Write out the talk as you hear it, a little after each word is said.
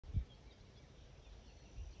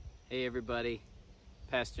Hey everybody,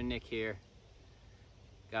 Pastor Nick here.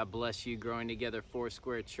 God bless you, Growing Together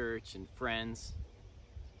Foursquare Church and friends.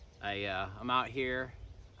 I'm out here,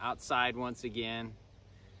 outside once again.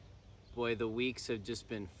 Boy, the weeks have just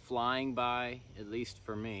been flying by, at least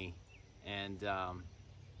for me. And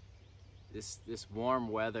this warm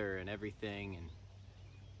weather and everything's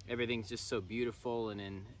just so beautiful, and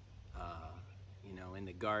in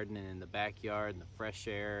the garden and in the backyard and the fresh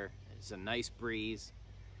air. It's a nice breeze.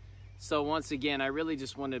 So once again, I really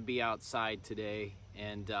just wanted to be outside today,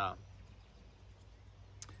 and I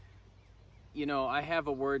have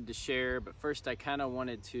a word to share, but first I kind of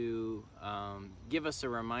wanted to give us a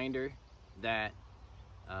reminder that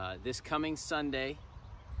this coming Sunday,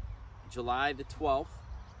 July the 12th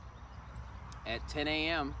at 10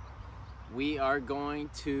 a.m., we are going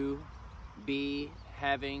to be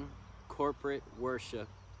having corporate worship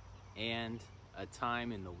and a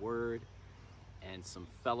time in the Word and some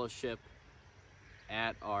fellowship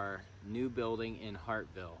at our new building in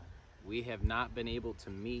Hartville. We have not been able to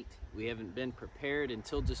meet. We haven't been prepared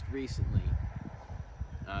until just recently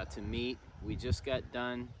to meet. We just got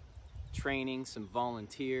done training some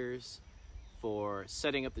volunteers for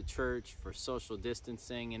setting up the church, for social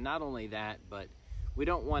distancing, and not only that, but we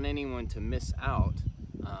don't want anyone to miss out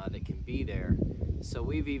that can be there. So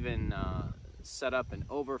we've even set up an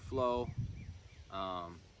overflow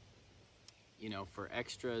for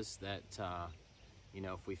extras that,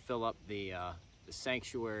 if we fill up the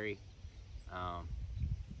sanctuary.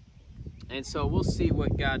 And so we'll see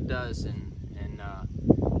what God does, and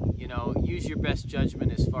use your best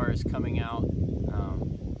judgment as far as coming out.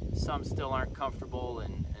 Some still aren't comfortable,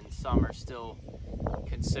 and some are still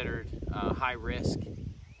considered high risk.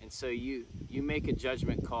 And so you make a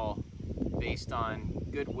judgment call based on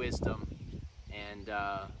good wisdom and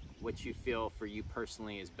what you feel for you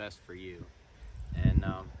personally is best for you. And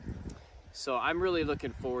so I'm really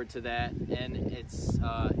looking forward to that, and it's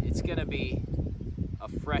going to be a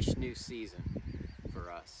fresh new season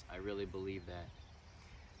for us. I really believe that.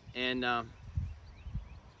 And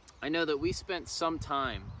I know that we spent some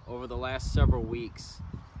time over the last several weeks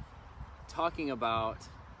talking about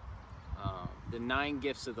the 9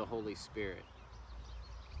 gifts of the Holy Spirit.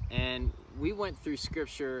 And we went through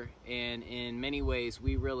Scripture, and in many ways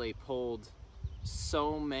we really pulled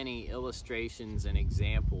so many illustrations and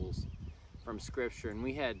examples from Scripture, and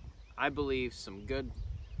we had, I believe, some good,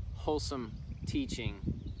 wholesome teaching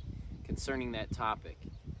concerning that topic.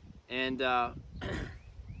 And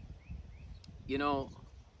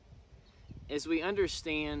as we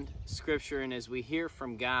understand Scripture and as we hear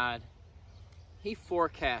from God, He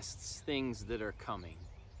forecasts things that are coming.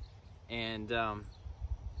 And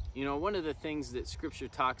one of the things that Scripture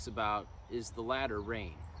talks about is the latter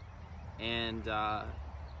rain. And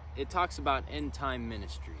it talks about end time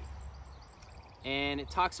ministry, and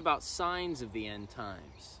it talks about signs of the end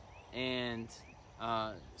times. And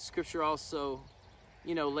Scripture also,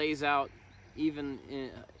 lays out, even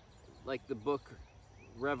like the book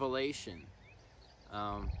Revelation,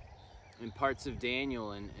 in parts of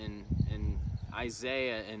Daniel and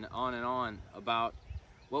Isaiah and on, about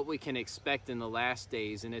what we can expect in the last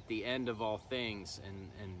days and at the end of all things,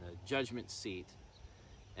 and the judgment seat,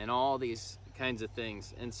 and all these kinds of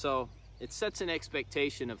things. And so it sets an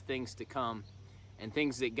expectation of things to come, and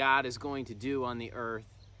things that God is going to do on the earth,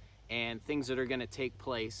 and things that are going to take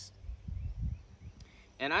place.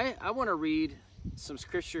 And I want to read some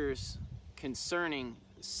scriptures concerning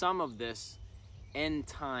some of this end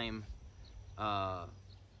time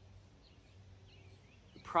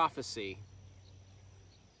prophecy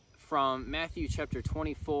from Matthew chapter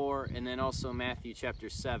 24, and then also Matthew chapter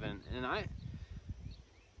 7. And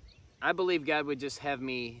I believe God would just have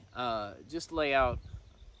me just lay out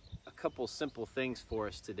a couple simple things for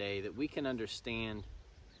us today that we can understand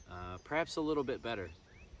perhaps a little bit better.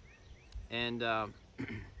 And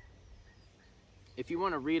if you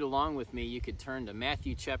want to read along with me, you could turn to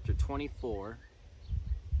Matthew chapter 24.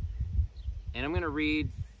 And I'm going to read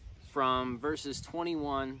from verses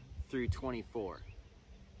 21 through 24.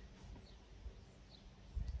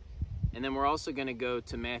 And then we're also going to go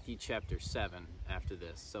to Matthew chapter 7 after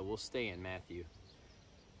this. So we'll stay in Matthew.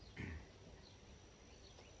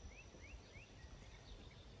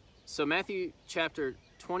 So Matthew chapter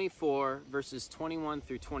 24, verses 21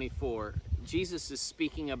 through 24, Jesus is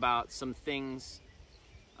speaking about some things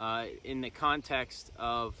in the context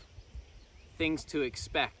of things to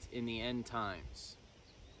expect in the end times,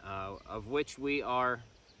 of which we are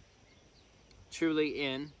truly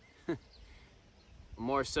in,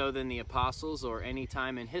 more so than the apostles or any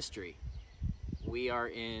time in history. We are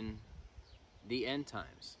in the end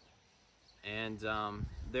times. And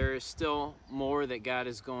there is still more that God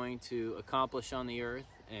is going to accomplish on the earth.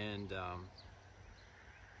 And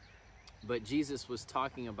but Jesus was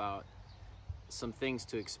talking about some things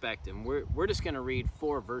to expect, and we're just going to read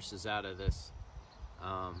 4 verses out of this,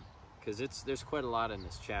 because there's quite a lot in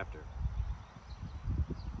this chapter.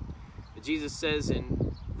 But Jesus says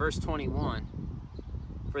in verse 21,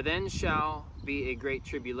 "For then shall be a great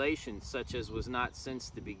tribulation, such as was not since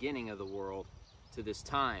the beginning of the world to this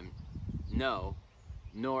time, no,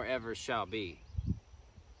 nor ever shall be.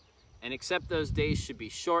 And except those days should be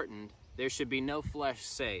shortened, there should be no flesh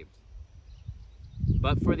saved.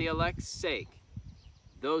 But for the elect's sake,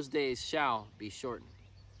 those days shall be shortened."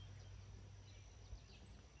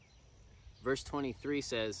 Verse 23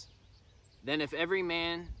 says, "Then if any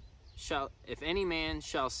man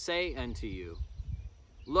shall say unto you,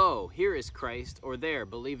 Lo, here is Christ, or there,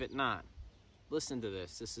 believe it not." Listen to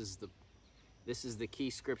this. This is the key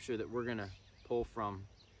scripture that we're going to pull from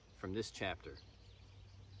this chapter.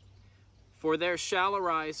 "For there shall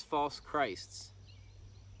arise false Christs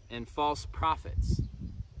and false prophets,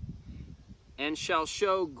 and shall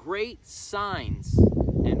show great signs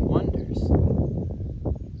and wonders,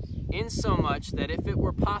 insomuch that if it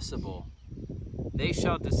were possible, they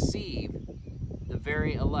shall deceive the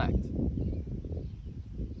very elect."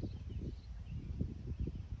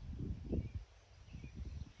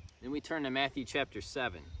 Then we turn to Matthew chapter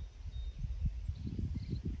 7.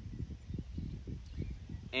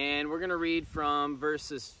 And we're going to read from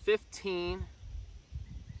verses 15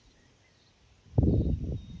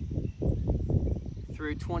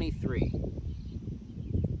 through 23.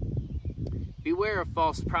 "Beware of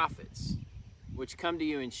false prophets, which come to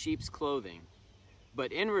you in sheep's clothing,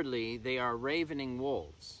 but inwardly they are ravening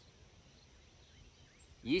wolves.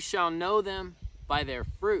 Ye shall know them by their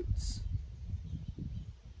fruits.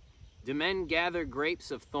 Do men gather grapes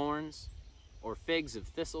of thorns, or figs of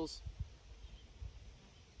thistles?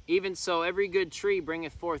 Even so every good tree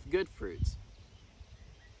bringeth forth good fruits,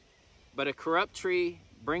 but a corrupt tree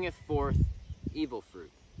bringeth forth evil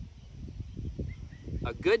fruit.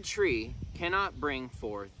 A good tree cannot bring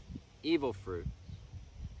forth evil fruit,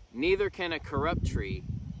 neither can a corrupt tree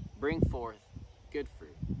bring forth good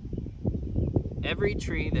fruit. Every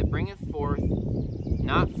tree that bringeth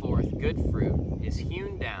not forth good fruit is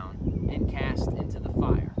hewn down and cast into the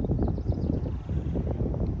fire.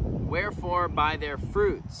 Wherefore by their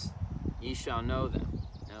fruits ye shall know them."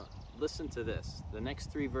 Now listen to this, the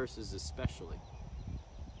next 3 verses especially.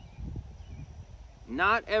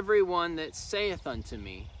 "Not every one that saith unto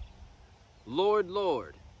me, Lord,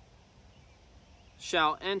 Lord,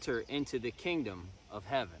 shall enter into the kingdom of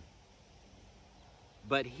heaven,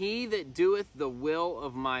 but he that doeth the will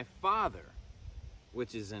of my Father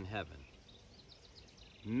which is in heaven.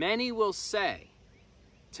 Many will say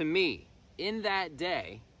to me in that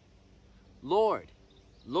day, Lord,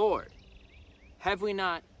 Lord, have we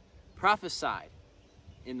not prophesied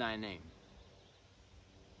in thy name?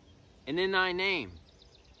 And in thy name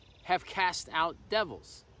have cast out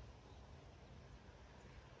devils?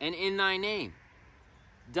 And in thy name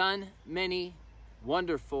done many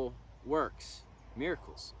wonderful works,"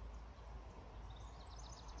 miracles.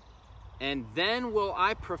 "And then will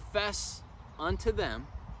I profess unto them,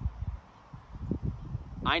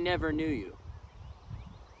 I never knew you.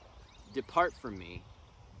 Depart from me,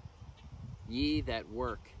 ye that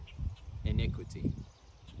work iniquity."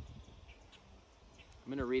 I'm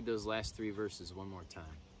going to read those last 3 verses one more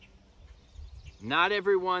time. "Not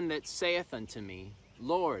every one that saith unto me,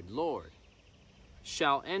 Lord, Lord,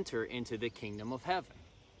 shall enter into the kingdom of heaven,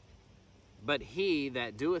 but he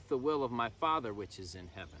that doeth the will of my Father which is in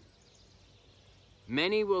heaven.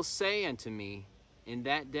 Many will say unto me in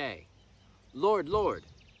that day, Lord, Lord,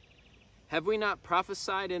 have we not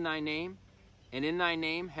prophesied in thy name, and in thy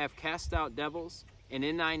name have cast out devils, and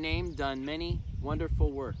in thy name done many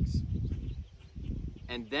wonderful works?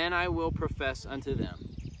 And then I will profess unto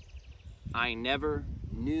them, I never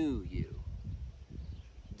knew you.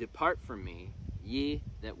 Depart from me, ye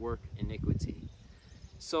that work iniquity."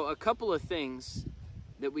 So a couple of things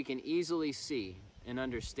that we can easily see and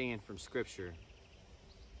understand from Scripture.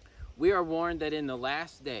 We are warned that in the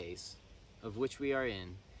last days of which we are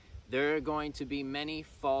in, there are going to be many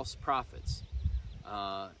false prophets.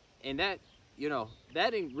 And that,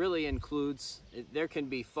 that really includes, there can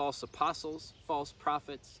be false apostles, false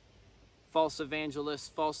prophets, false evangelists,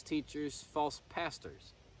 false teachers, false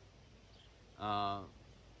pastors.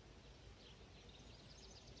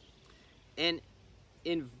 And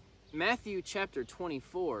in Matthew chapter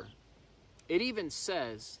 24, it even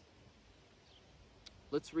says,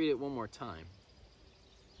 let's read it one more time.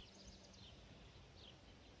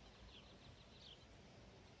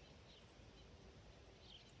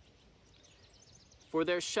 For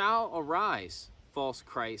there shall arise false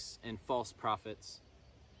Christs and false prophets,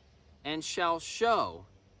 and shall show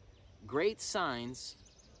great signs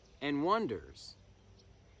and wonders,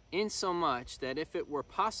 insomuch that if it were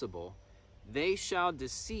possible, they shall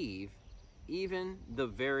deceive even the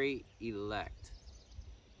very elect.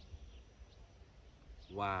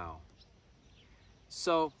 Wow.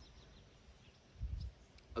 So,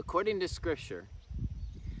 according to Scripture,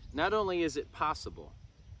 not only is it possible,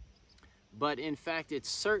 but in fact it's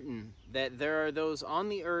certain that there are those on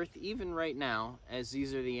the earth, even right now, as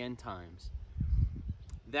these are the end times,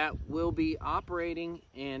 that will be operating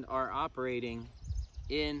and are operating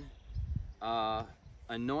in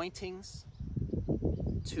anointings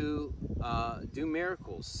to do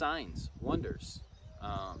miracles, signs, wonders,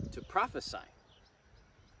 to prophesy,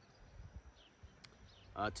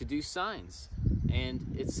 to do signs.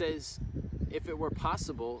 And it says, if it were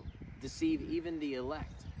possible, deceive even the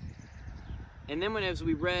elect. And then as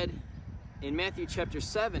we read in Matthew chapter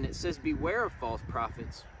 7, it says, beware of false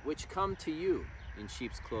prophets, which come to you in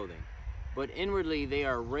sheep's clothing, but inwardly they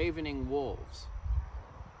are ravening wolves.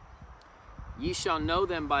 Ye shall know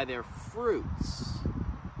them by their fruits.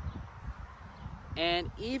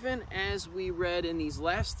 And even as we read in these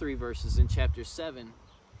last 3 verses in chapter 7,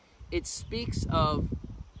 it speaks of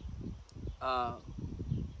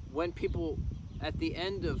when people, at the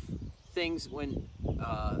end of things, when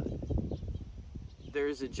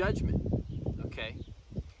there's a judgment, okay?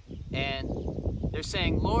 And they're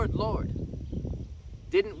saying, Lord, Lord,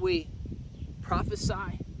 didn't we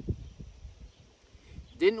prophesy?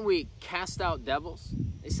 Didn't we cast out devils?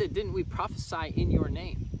 They said, didn't we prophesy in your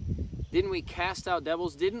name? Didn't we cast out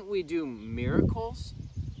devils? Didn't we do miracles?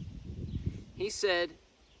 He said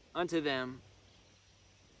unto them,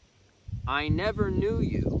 I never knew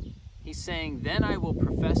you. He's saying, then I will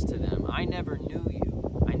profess to them, I never knew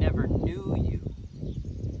you. I never knew you.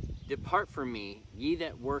 Depart from me, ye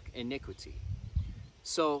that work iniquity.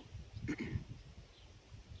 So,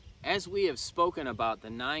 as we have spoken about the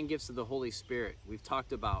 9 gifts of the Holy Spirit, we've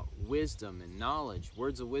talked about wisdom and knowledge,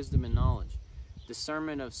 words of wisdom and knowledge,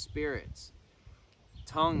 discernment of spirits,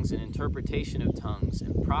 tongues and interpretation of tongues,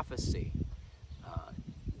 and prophecy,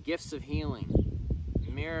 gifts of healing,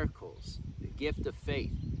 miracles, the gift of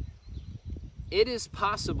faith. It is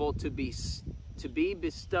possible to be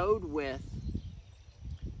bestowed with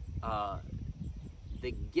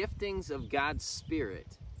the giftings of God's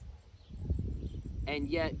Spirit, and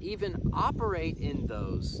yet even operate in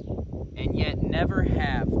those, and yet never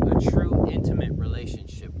have a true intimate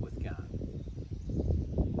relationship with God.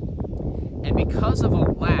 And because of a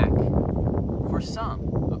lack, for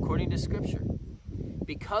some, according to Scripture,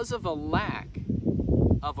 because of a lack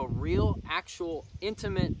of a real, actual,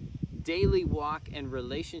 intimate, daily walk and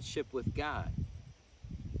relationship with God,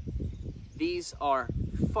 these are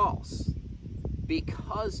false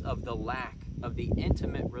because of the lack of the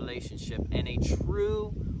intimate relationship and a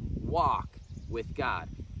true walk with God.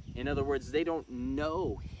 In other words, they don't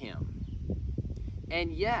know Him.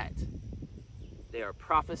 And yet, they are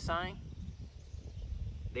prophesying,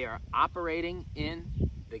 they are operating in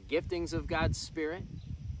the giftings of God's Spirit,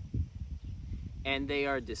 and they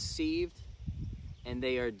are deceived, and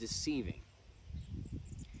they are deceiving.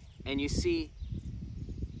 And you see,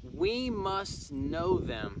 we must know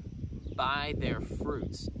them by their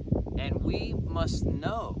fruits. And we must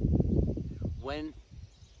know when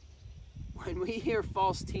we hear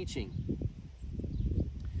false teaching,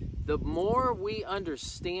 the more we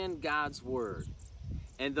understand God's Word,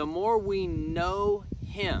 and the more we know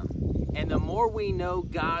Him, and the more we know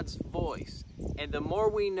God's voice, and the more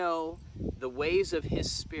we know the ways of His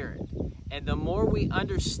Spirit, and the more we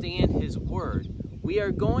understand His Word, we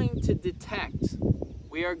are going to detect,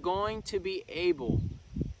 we are going to be able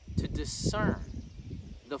to discern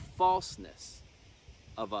the falseness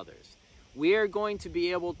of others. We are going to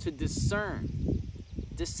be able to discern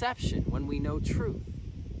deception when we know truth.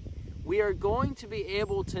 We are going to be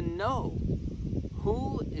able to know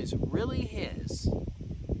who is really His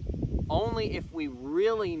only if we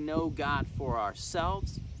really know God for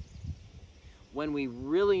ourselves, when we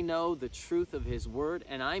really know the truth of His Word,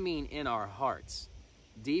 and I mean in our hearts,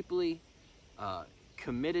 deeply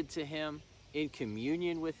committed to Him, in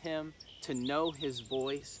communion with Him, to know His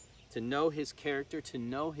voice, to know His character, to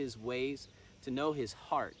know His ways, to know His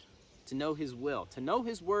heart, to know His will. To know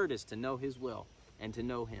His Word is to know His will and to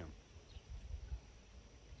know Him.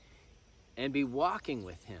 And be walking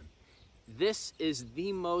with Him. This is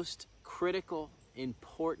the most critical,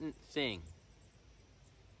 important thing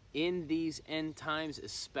in these end times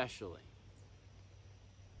especially.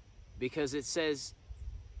 Because it says,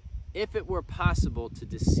 if it were possible to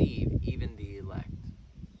deceive even the elect.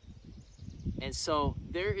 And so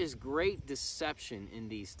there is great deception in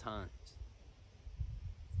these times.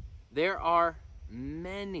 There are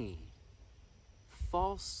many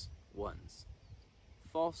false ones,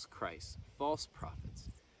 false Christs, false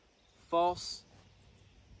prophets, false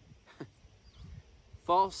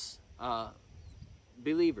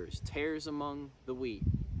believers, tares among the wheat.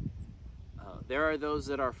 There are those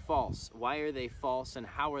that are false. Why are they false, and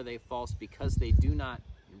how are they false? Because they do not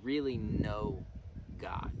really know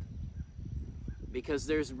God. Because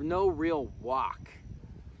there's no real walk.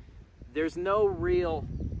 There's no real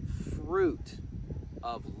fruit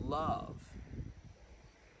of love,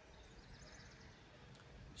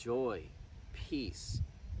 joy, peace,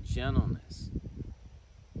 gentleness,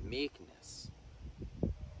 meekness,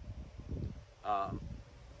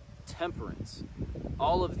 temperance.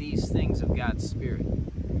 All of these things of God's Spirit.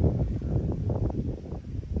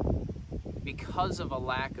 Because of a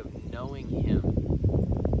lack of knowing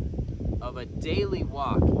Him, of a daily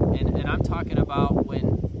walk, and I'm talking about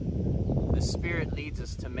when the Spirit leads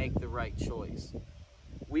us to make the right choice.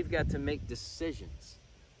 We've got to make decisions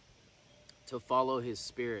to follow His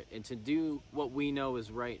Spirit and to do what we know is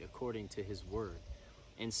right according to His Word.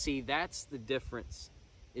 And see, that's the difference,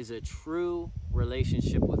 is a true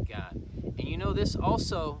relationship with God. And you know, this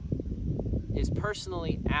also is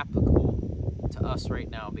personally applicable to us right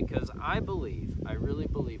now, because I really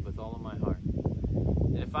believe with all of my heart,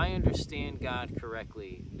 that if I understand God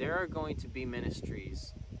correctly, there are going to be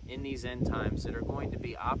ministries in these end times that are going to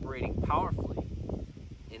be operating powerfully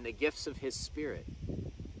in the gifts of His Spirit.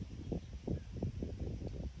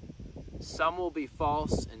 Some will be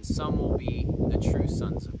false and some will be the true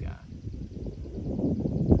sons of God.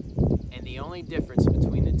 And the only difference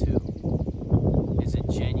between the two is a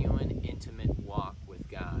genuine, intimate walk with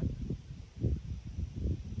God.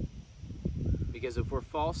 Because if we're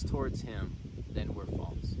false towards Him, then we're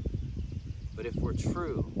false. But if we're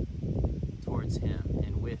true towards Him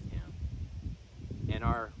and with Him, and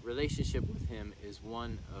our relationship with Him is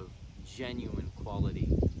one of genuine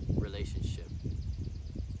quality relationship,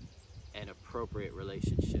 an appropriate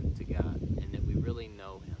relationship to God, and that we really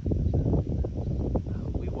know Him,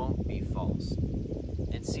 we won't be false.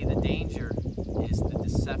 And see, the danger is the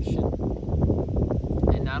deception.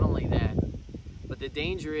 And not only that, but the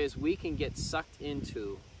danger is we can get sucked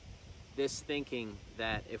into this thinking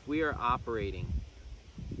that if we are operating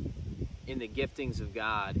in the giftings of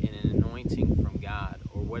God, in an anointing from God,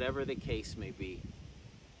 or whatever the case may be,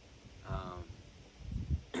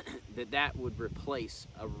 that would replace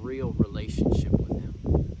a real relationship with Him.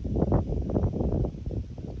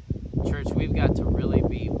 Church, we've got to really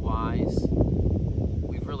be wise.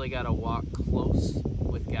 We've really got to walk close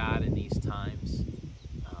with God in these times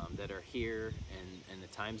that are here, and the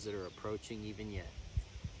times that are approaching even yet.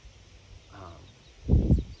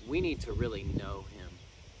 We need to really know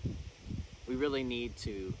Him. We really need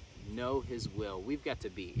to know His will. We've got to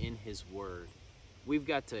be in His Word. We've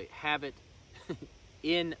got to have it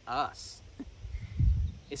in us.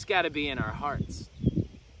 It's got to be in our hearts.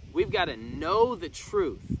 We've got to know the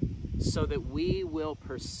truth so that we will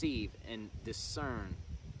perceive and discern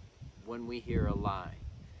when we hear a lie,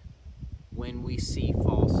 when we see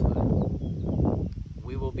falsehood.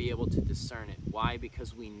 We will be able to discern it. Why?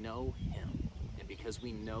 Because we know Him, and because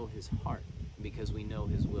we know His heart, and because we know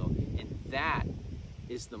His will. And that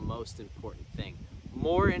is the most important thing.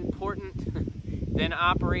 More important than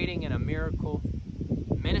operating in a miracle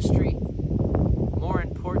ministry, more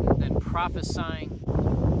important than prophesying,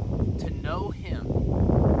 to know Him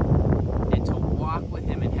and to walk with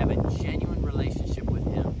Him and have a genuine relationship with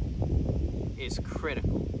Him is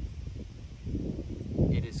critical.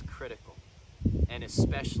 It is critical. And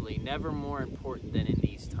especially never more important than in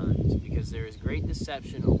these times, because there is great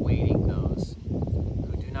deception awaiting those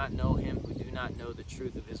who do not know Him, who do not know the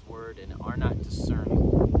truth of His Word, and are not discerning.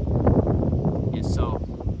 And so,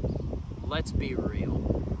 let's be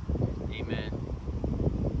real. Amen.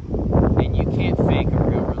 And you can't fake a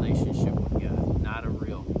real relationship with God. Not a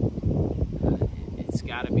real. It's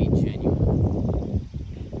got to be genuine.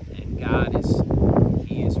 And God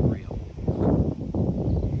He is real.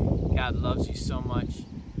 God loves you so much.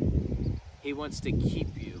 He wants to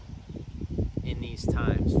keep you in these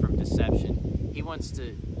times from deception. He wants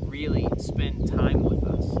to really spend time with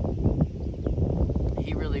us.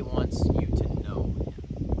 He really wants you to know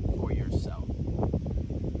Him for yourself.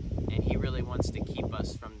 And He really wants to keep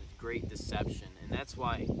us from the great deception. And that's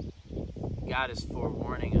why God is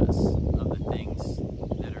forewarning us of the things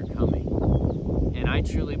that are coming. And I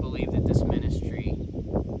truly believe that this ministry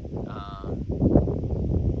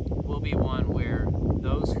will be one where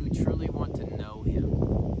those who truly want to know Him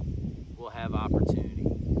will have opportunity.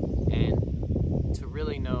 And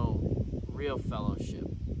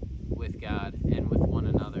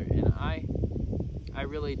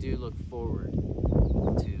really do look forward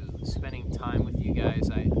to spending time with you guys.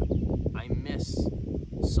 I miss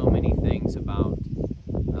so many things about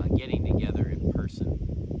getting together in person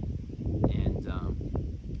and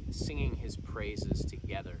singing his praises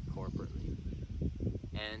together corporately,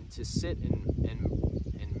 and to sit and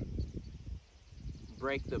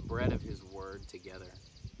break the bread of his word together.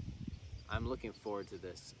 I'm looking forward to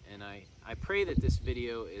this, and I pray that this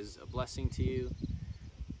video is a blessing to you,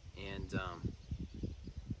 and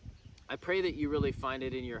I pray that you really find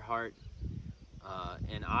it in your heart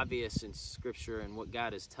and obvious in Scripture and what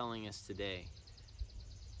God is telling us today,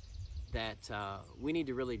 that we need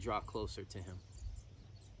to really draw closer to him,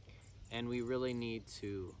 and we really need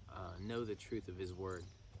to know the truth of his word.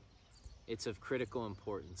 It's of critical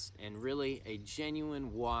importance, and really a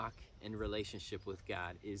genuine walk and relationship with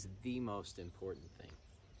God is the most important thing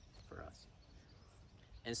for us.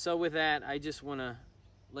 And so with that, I just want to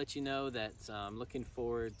let you know that I'm looking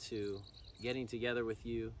forward to getting together with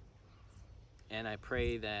you, and I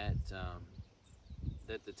pray that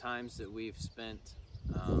that the times that we've spent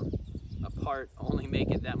apart only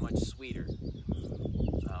make it that much sweeter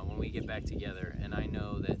when we get back together. And I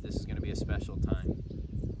know that this is going to be a special time,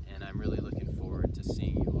 and I'm really looking forward to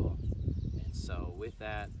seeing you all. And so with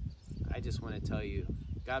that, I just want to tell you,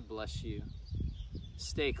 God bless you.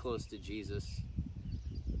 Stay close to Jesus,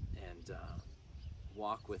 and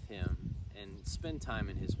walk with him, and spend time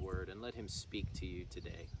in his word, and let him speak to you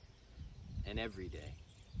today and every day,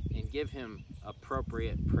 and give him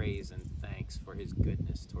appropriate praise and thanks for his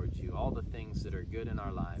goodness towards you. All the things that are good in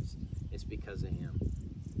our lives, it's because of him.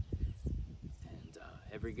 And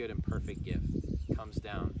every good and perfect gift comes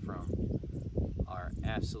down from our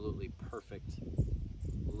absolutely perfect,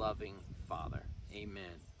 loving Father.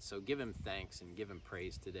 Amen. So give him thanks and give him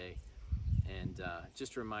praise today, and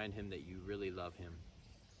just remind him that you really love him.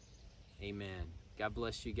 Amen. God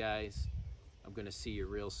bless you guys. I'm going to see you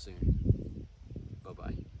real soon.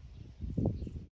 Bye-bye.